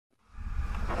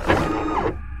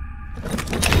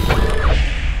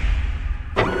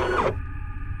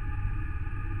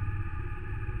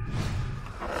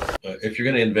if you're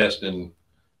going to invest in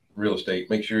real estate,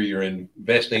 make sure you're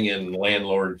investing in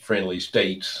landlord-friendly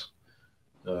states.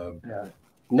 Yeah,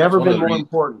 never been more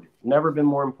important. Never been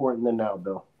more important than now,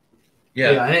 Bill.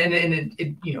 Yeah, and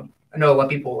it you know, I know a lot of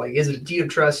people like, is it a deed of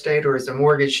trust state or is it a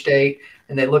mortgage state?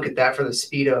 And they look at that for the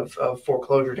speed of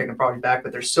foreclosure, taking a property back.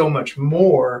 But there's so much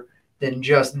more than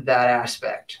just that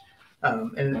aspect.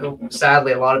 And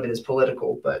sadly, a lot of it is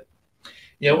political. But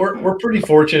yeah, we're pretty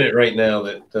fortunate right now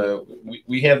that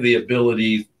we have the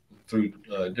ability through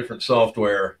different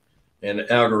software and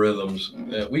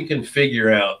algorithms that we can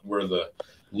figure out where the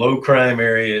low crime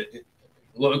areas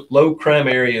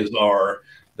are,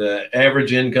 the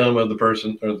average income of the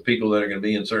person or the people that are going to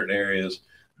be in certain areas,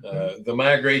 the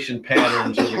migration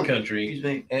patterns of the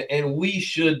country, and we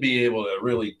should be able to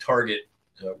really target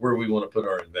where we want to put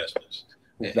our investments.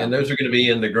 Exactly. And those are going to be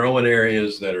in the growing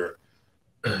areas that are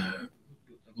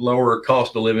lower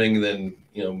cost of living than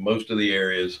most of the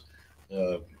areas.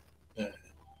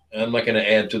 I'm not going to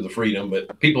add to the freedom,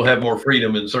 but people have more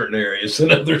freedom in certain areas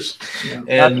than others. Yeah.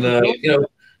 And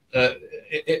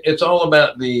it's all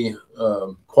about the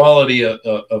quality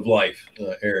of life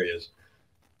areas.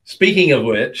 Speaking of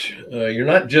which, you're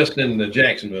not just in the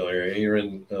Jacksonville area; you're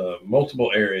in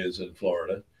multiple areas in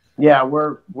Florida. Yeah,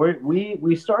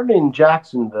 we started in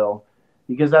Jacksonville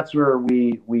because that's where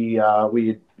we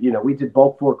did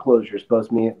bulk foreclosures,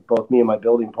 both me and my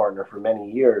building partner, for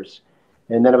many years.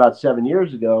 And then about 7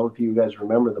 years ago, if you guys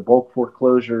remember, the bulk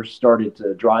foreclosures started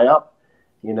to dry up.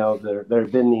 There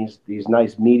have been these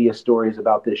nice media stories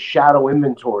about this shadow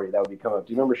inventory that would be coming up.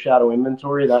 Do you remember shadow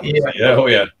inventory?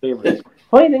 Favorites.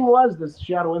 Funny thing was, this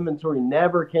shadow inventory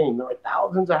never came. There were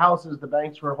thousands of houses the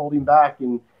banks were holding back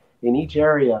in each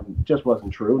area. It just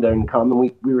wasn't true. They didn't come. And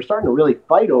we were starting to really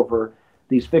fight over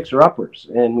these fixer-uppers.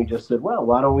 And we just said, well,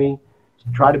 why don't we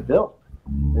try to build?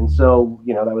 And so,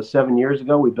 that was 7 years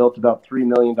ago. We built about $3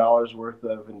 million worth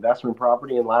of investment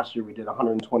property. And last year we did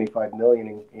 $125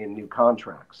 million in new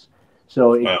contracts.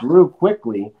 So it grew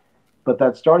quickly. But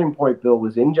that starting point, Bill,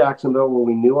 was in Jacksonville where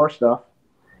we knew our stuff.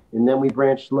 And then we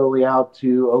branched slowly out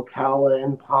to Ocala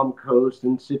and Palm Coast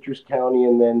and Citrus County,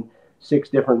 and then 6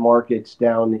 different markets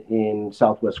down in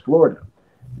Southwest Florida.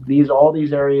 All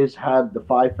these areas had the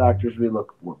 5 factors we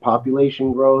look for: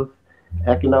 population growth,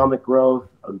 economic growth,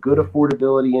 a good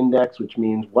affordability index, which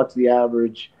means what's the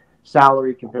average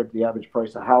salary compared to the average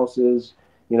price of houses.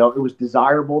 It was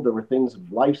desirable. There were things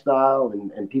of lifestyle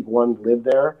and people wanted to live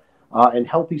there, and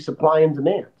healthy supply and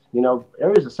demand.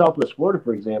 Areas of Southwest Florida,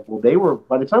 for example,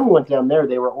 by the time we went down there,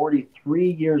 they were already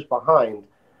 3 years behind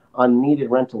on needed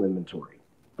rental inventory.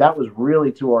 That was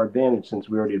really to our advantage since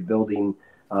we already had building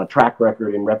track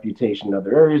record and reputation in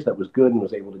other areas that was good and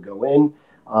was able to go in.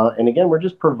 And again, we're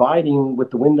just providing with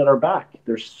the wind at our back.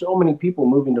 There's so many people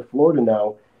moving to Florida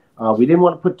now. We didn't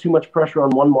want to put too much pressure on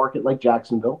one market like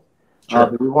Jacksonville,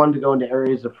 but we wanted to go into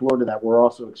areas of Florida that were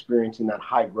also experiencing that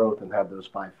high growth and have those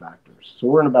 5 factors. So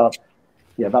we're in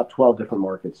about 12 different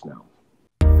markets now.